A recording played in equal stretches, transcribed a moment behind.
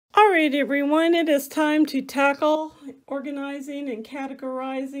Alright everyone, it is time to tackle organizing and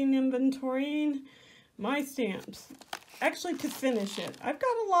categorizing, inventorying my stamps. Actually, to finish it. I've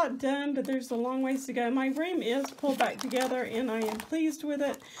got a lot done, but there's a long ways to go. My room is pulled back together and I am pleased with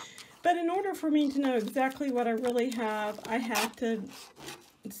it. But in order for me to know exactly what I really have, I have to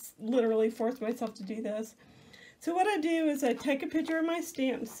literally force myself to do this. So what I do is I take a picture of my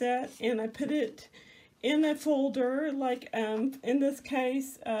stamp set and I put it in a folder, like in this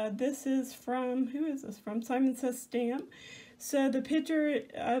case, this is from, who is this from? Simon Says Stamp. So the picture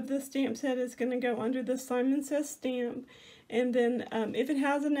of the stamp set is going to go under the Simon Says Stamp. And then if it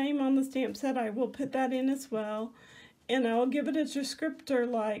has a name on the stamp set, I will put that in as well. And I'll give it a descriptor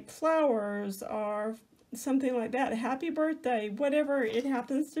like flowers or something like that, happy birthday, whatever it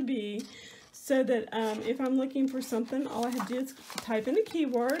happens to be. So that if I'm looking for something, all I have to do is type in a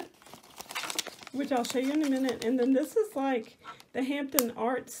keyword, which I'll show you in a minute. And then this is like the Hampton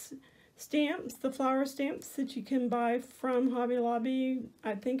Arts stamps, the flower stamps that you can buy from Hobby Lobby.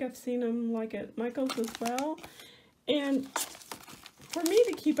 I think I've seen them like at Michael's as well. And for me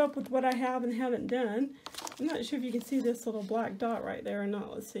to keep up with what I have and haven't done, I'm not sure if you can see this little black dot right there or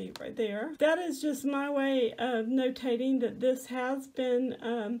not. Let's see, right there. That is just my way of notating that this has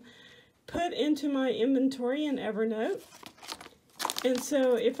been put into my inventory in Evernote. And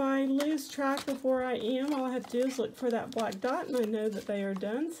so if I lose track of where I am, all I have to do is look for that black dot and I know that they are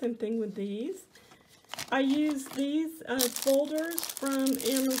done. Same thing with these. I use these folders from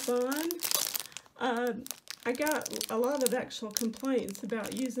Amazon. I got a lot of actual complaints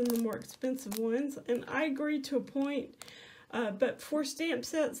about using the more expensive ones, and I agree to a point, but for stamp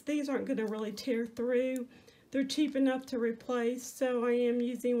sets, these aren't going to really tear through. They're cheap enough to replace, so I am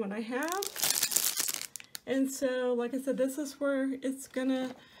using what I have. And so, like I said, this is where it's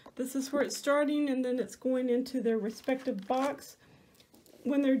starting, and then it's going into their respective box.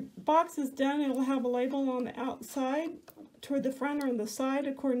 When their box is done, it'll have a label on the outside, toward the front or on the side,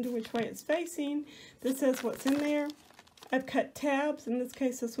 according to which way it's facing, that says what's in there. I've cut tabs. In this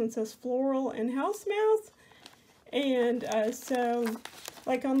case, this one says floral and house mouse. And so,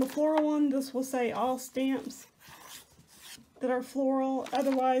 like on the floral one, this will say all stamps that are floral.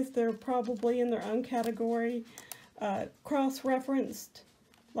 Otherwise, they're probably in their own category, cross-referenced,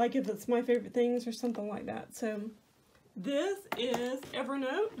 like if it's my favorite things or something like that. So this is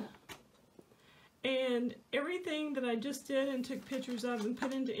Evernote, and everything that I just did and took pictures of and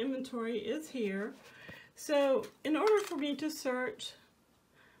put into inventory is here. So in order for me to search,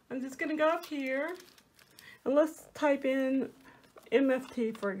 I'm just going to go up here and let's type in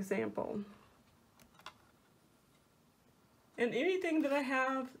MFT, for example. And anything that I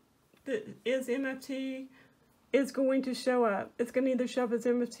have that is MFT is going to show up. It's going to either show up as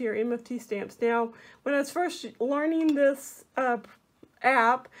MFT or MFT stamps. Now, when I was first learning this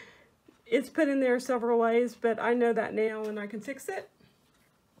app, it's put in there several ways, but I know that now and I can fix it.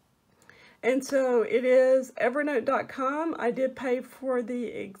 And so it is Evernote.com. I did pay for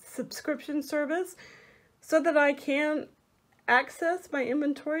the subscription service so that I can access my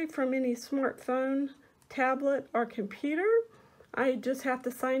inventory from any smartphone, tablet, or computer. I just have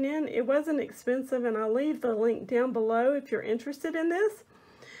to sign in. It wasn't expensive, and I'll leave the link down below if you're interested in this.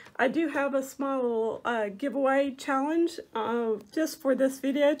 I do have a small giveaway challenge just for this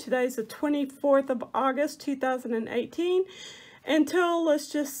video. Today's the 24th of August, 2018. Until, let's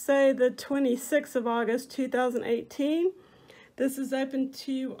just say, the 26th of August, 2018. This is open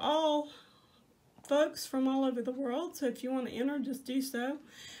to all folks from all over the world, so if you want to enter, just do so.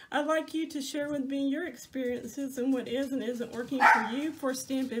 I'd like you to share with me your experiences and what is and isn't working for you for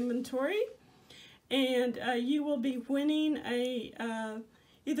stamp inventory. And you will be winning a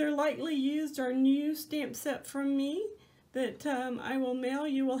either lightly used or new stamp set from me that I will mail.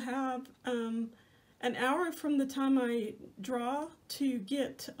 You will have an hour from the time I draw to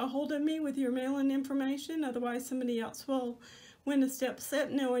get a hold of me with your mail-in information. Otherwise, somebody else will win a stamp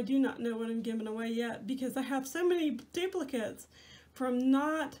set. No, I do not know what I'm giving away yet because I have so many duplicates from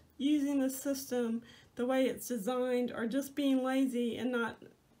not using the system the way it's designed or just being lazy and not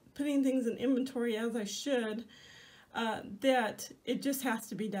putting things in inventory as I should, that it just has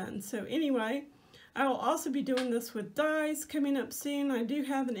to be done. So anyway, I will also be doing this with dies coming up soon. I do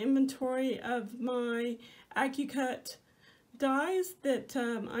have an inventory of my AccuCut dies that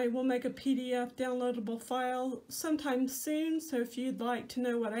I will make a PDF downloadable file sometime soon. So if you'd like to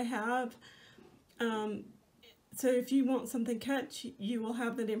know what I have, so if you want something cut, you will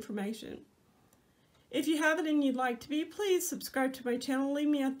have that information. If you have it and you'd like to be, please subscribe to my channel, leave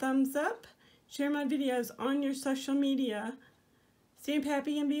me a thumbs up, share my videos on your social media. Stamp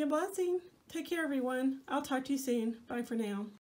happy and be a blessing. Take care, everyone. I'll talk to you soon. Bye for now.